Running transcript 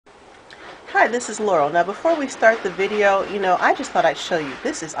Hi, this is Laurel. Now, before we start the video, I just thought I'd show you.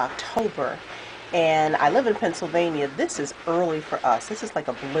 This is October, and I live in Pennsylvania. This is early for us. This is like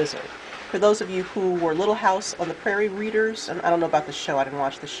a blizzard. For those of you who were Little House on the Prairie readers, and I don't know about the show, I didn't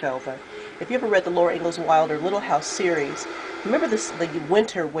watch the show, but if you ever read the Laura Ingalls Wilder Little House series, remember the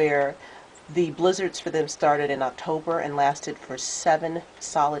winter where the blizzards for them started in October and lasted for 7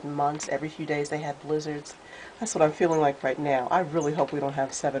 solid months. Every few days they had blizzards. That's what I'm feeling like right now. I really hope we don't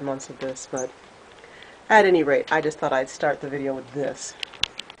have 7 months of this, but at any rate, I just thought I'd start the video with this.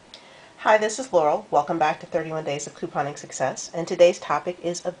 Hi, this is Laurel. Welcome back to 31 Days of Couponing Success, and today's topic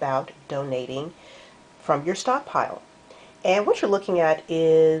is about donating from your stockpile. And what you're looking at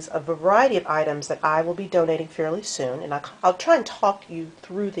is a variety of items that I will be donating fairly soon, and I'll try and talk you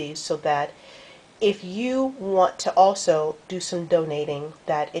through these so that if you want to also do some donating,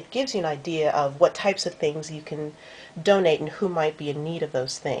 that it gives you an idea of what types of things you can donate and who might be in need of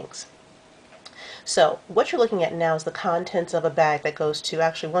those things. So what you're looking at now is the contents of a bag that goes to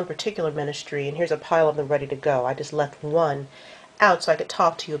actually one particular ministry, and here's a pile of them ready to go. I just left one out so I could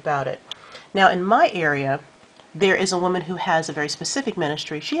talk to you about it. Now in my area, there is a woman who has a very specific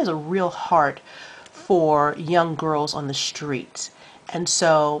ministry. She has a real heart for young girls on the streets. And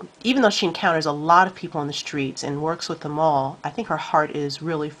so even though she encounters a lot of people on the streets and works with them all, I think her heart is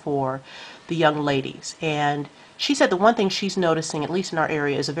really for the young ladies. And she said the one thing she's noticing, at least in our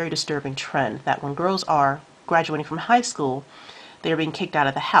area, is a very disturbing trend, that when girls are graduating from high school, they're being kicked out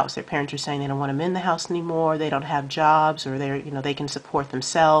of the house. Their parents are saying they don't want them in the house anymore, they don't have jobs, or they can support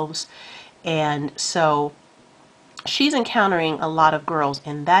themselves. And so she's encountering a lot of girls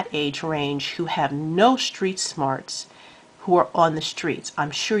in that age range who have no street smarts, who are on the streets. I'm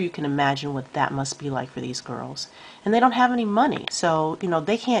sure you can imagine what that must be like for these girls. And they don't have any money, so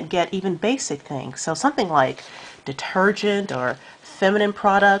they can't get even basic things. So something like detergent or feminine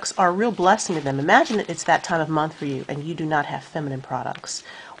products are a real blessing to them. Imagine it's that time of month for you and you do not have feminine products.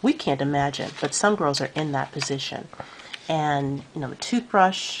 We can't imagine, but some girls are in that position. And the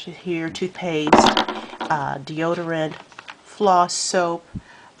toothbrush here, toothpaste, deodorant, floss, soap,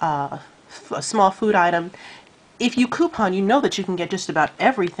 a small food item. If you coupon, you know that you can get just about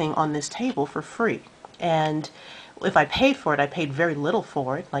everything on this table for free. And if I paid for it, I paid very little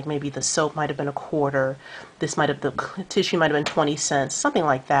for it. Like maybe the soap might have been $0.25, the tissue might have been 20 cents, something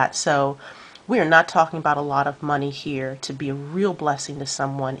like that. So we are not talking about a lot of money here to be a real blessing to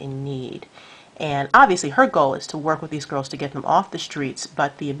someone in need. And obviously her goal is to work with these girls to get them off the streets,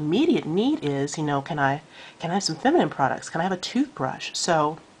 but the immediate need is, can I have some feminine products? Can I have a toothbrush?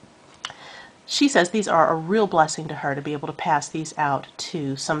 So she says these are a real blessing to her to be able to pass these out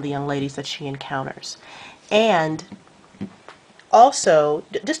to some of the young ladies that she encounters. And also,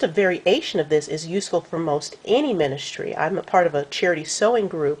 just a variation of this is useful for most any ministry. I'm a part of a charity sewing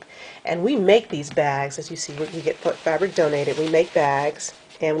group, and we make these bags. As you see, we get fabric donated. We make bags,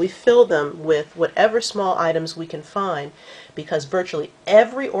 and we fill them with whatever small items we can find, because virtually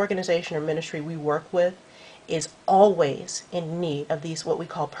every organization or ministry we work with is always in need of these what we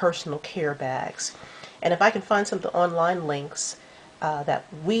call personal care bags. And if I can find some of the online links that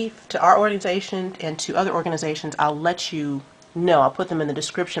to our organization and to other organizations, I'll let you know. I'll put them in the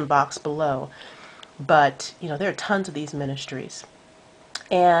description box below. But there are tons of these ministries.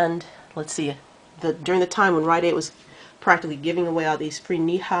 And let's see, during the time when Rite Aid was practically giving away all these free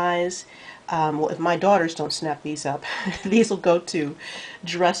knee highs, well, if my daughters don't snap these up, these will go to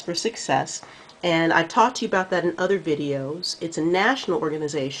Dress for Success. And I've talked to you about that in other videos. It's a national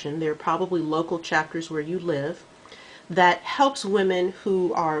organization. There are probably local chapters where you live that helps women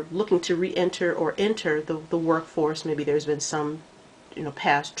who are looking to re-enter or enter the workforce. Maybe there's been some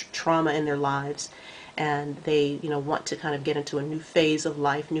past trauma in their lives and they want to kind of get into a new phase of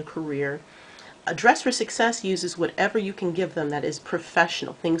life, new career. Dress for Success uses whatever you can give them that is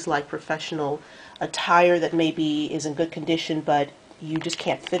professional. Things like professional attire that maybe is in good condition but you just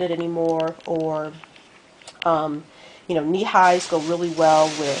can't fit it anymore, or knee highs go really well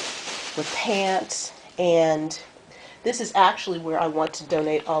with pants. And this is actually where I want to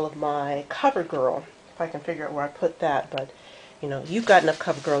donate all of my CoverGirl, if I can figure out where I put that. But you've got enough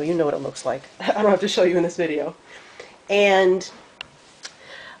CoverGirl, you know what it looks like. I don't have to show you in this video. And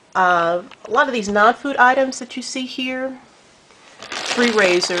a lot of these non-food items that you see here, free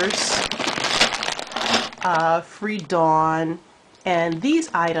razors, free Dawn. And these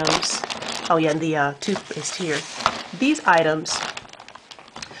items, oh yeah, and the toothpaste here, these items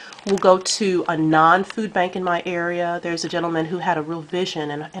will go to a non-food bank in my area. There's a gentleman who had a real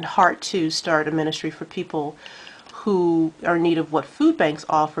vision and heart to start a ministry for people who are in need of what food banks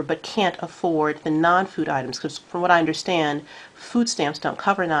offer but can't afford the non-food items, because from what I understand, food stamps don't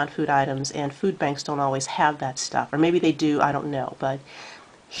cover non-food items and food banks don't always have that stuff, or maybe they do, I don't know. But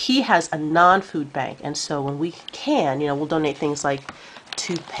he has a non-food bank, and so when we can, we'll donate things like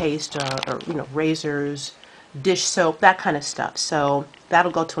toothpaste, or razors, dish soap, that kind of stuff. So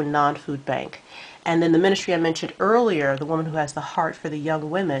that'll go to a non-food bank. And then the ministry I mentioned earlier, the woman who has the heart for the young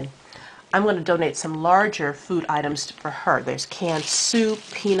women, I'm going to donate some larger food items for her. There's canned soup,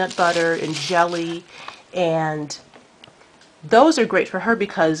 peanut butter, and jelly, and those are great for her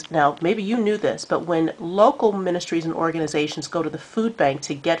because, now maybe you knew this, but when local ministries and organizations go to the food bank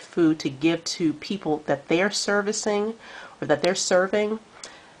to get food to give to people that they're servicing or that they're serving,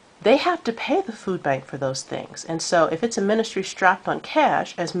 they have to pay the food bank for those things. And so if it's a ministry strapped on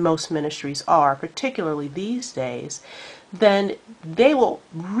cash, as most ministries are, particularly these days, then they will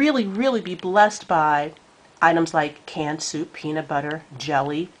really, really be blessed by items like canned soup, peanut butter,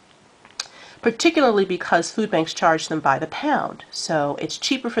 jelly, particularly because food banks charge them by the pound. So it's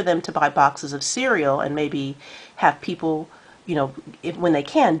cheaper for them to buy boxes of cereal and maybe have people, when they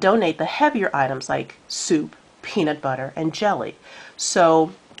can, donate the heavier items like soup, peanut butter, and jelly.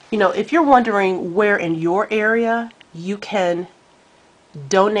 So, if you're wondering where in your area you can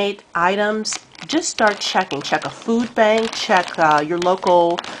donate items, just start checking. Check a food bank, check your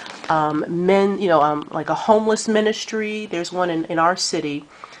local like a homeless ministry. There's one in our city.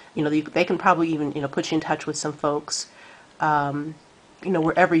 They can probably even, put you in touch with some folks,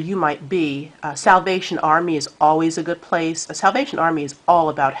 wherever you might be. Salvation Army is always a good place. A Salvation Army is all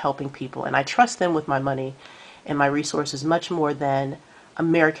about helping people, and I trust them with my money and my resources much more than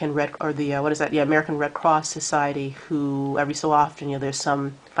American Red, or the what is that? Yeah, American Red Cross Society, who every so often, there's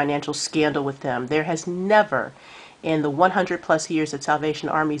some financial scandal with them. There has never, in the 100 plus years that Salvation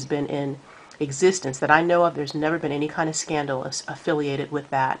Army's been in existence that I know of, there's never been any kind of scandal affiliated with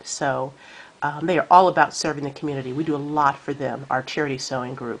that. So they are all about serving the community. We do a lot for them, our charity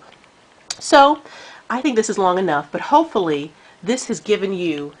sewing group. So I think this is long enough, but hopefully this has given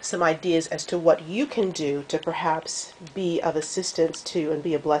you some ideas as to what you can do to perhaps be of assistance to and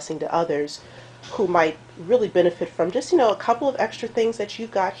be a blessing to others who might really benefit from just, a couple of extra things that you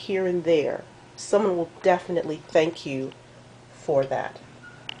got here and there. Someone will definitely thank you for that.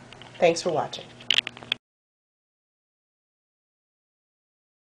 Thanks for watching.